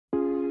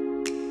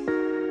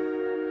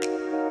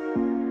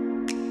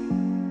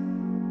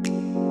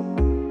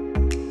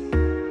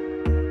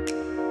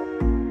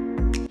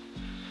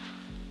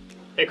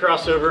Hey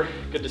Crossover,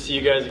 good to see you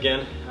guys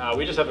again.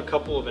 We just have a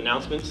couple of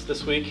announcements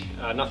this week.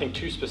 Nothing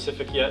too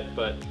specific yet,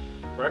 but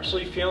we're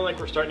actually feeling like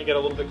we're starting to get a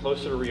little bit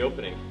closer to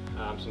reopening.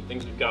 Some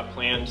things we've got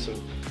planned,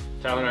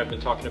 Tyler and I have been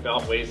talking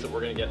about ways that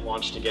we're going to get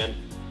launched again.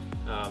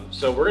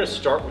 So we're going to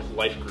start with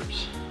life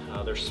groups.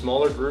 They're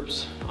smaller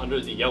groups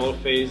under the yellow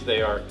phase.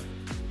 They are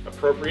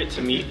appropriate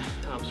to meet.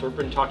 So we've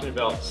been talking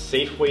about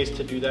safe ways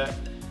to do that,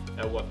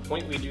 at what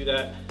point we do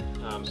that.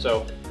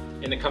 So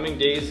in the coming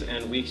days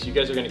and weeks, you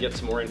guys are going to get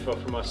some more info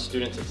from us.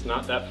 Students, it's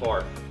not that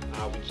far.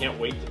 We can't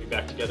wait to be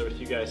back together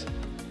with you guys.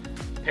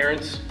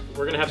 Parents,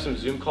 we're going to have some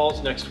Zoom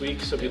calls next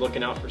week, so be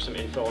looking out for some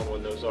info on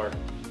when those are.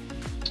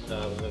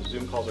 When those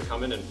Zoom calls are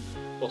coming, and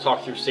we'll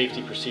talk through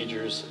safety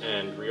procedures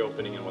and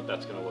reopening and what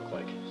that's going to look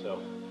like.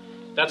 So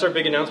that's our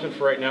big announcement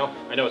for right now.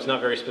 I know it's not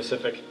very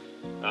specific,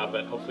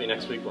 but hopefully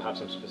next week we'll have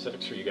some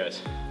specifics for you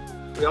guys.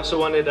 We also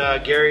wanted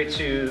Gary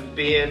to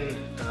be in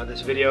this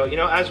video. You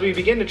know, as we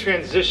begin to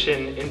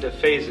transition into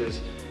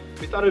phases,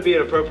 we thought it would be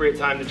an appropriate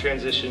time to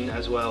transition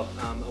as well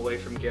away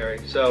from Gary.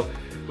 So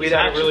we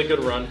had a really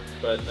good run,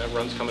 but that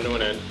run's coming to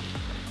an end.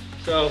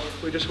 So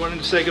we just wanted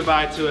to say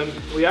goodbye to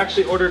him. We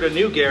actually ordered a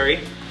new Gary.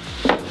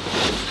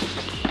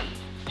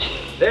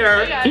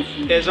 There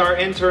is our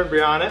intern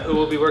Brianna, who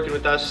will be working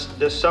with us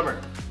this summer.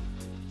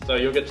 So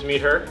you'll get to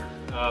meet her,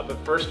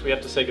 but first we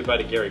have to say goodbye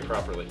to Gary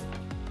properly.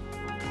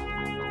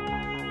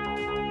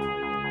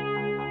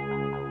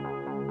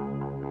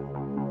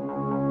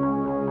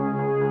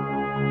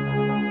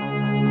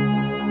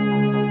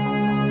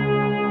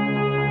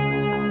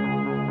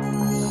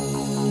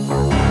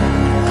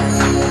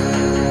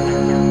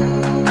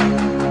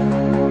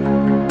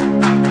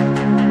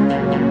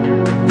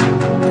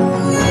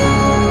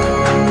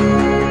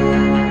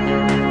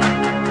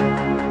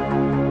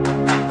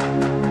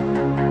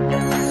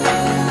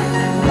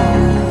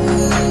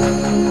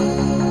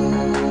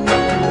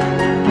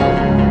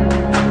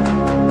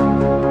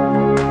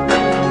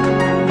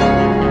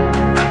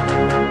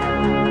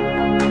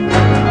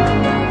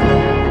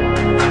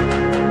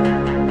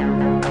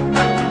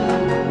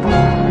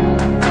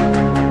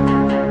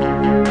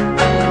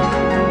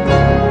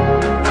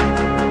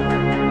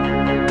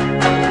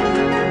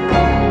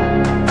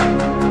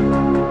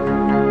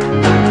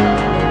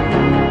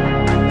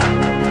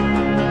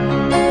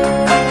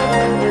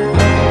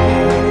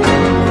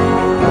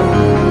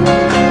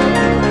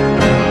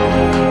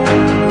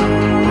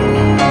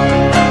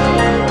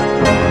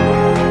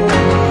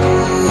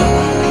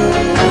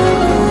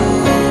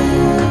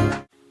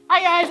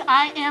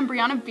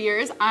 Brianna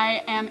Beers.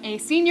 I am a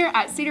senior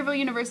at Cedarville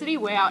University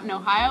way out in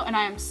Ohio, and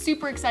I am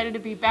super excited to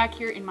be back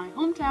here in my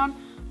hometown,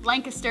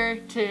 Lancaster,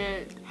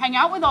 to hang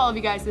out with all of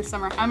you guys this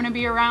summer. I'm going to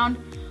be around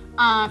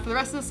for the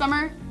rest of the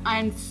summer.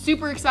 I'm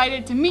super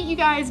excited to meet you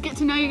guys, get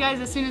to know you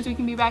guys as soon as we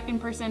can be back in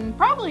person,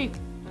 probably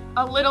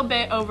a little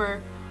bit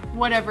over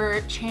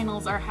whatever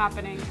channels are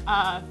happening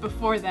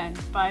before then.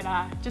 But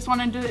just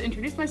wanted to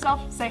introduce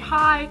myself, say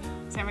hi,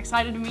 say I'm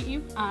excited to meet you.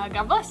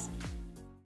 God bless.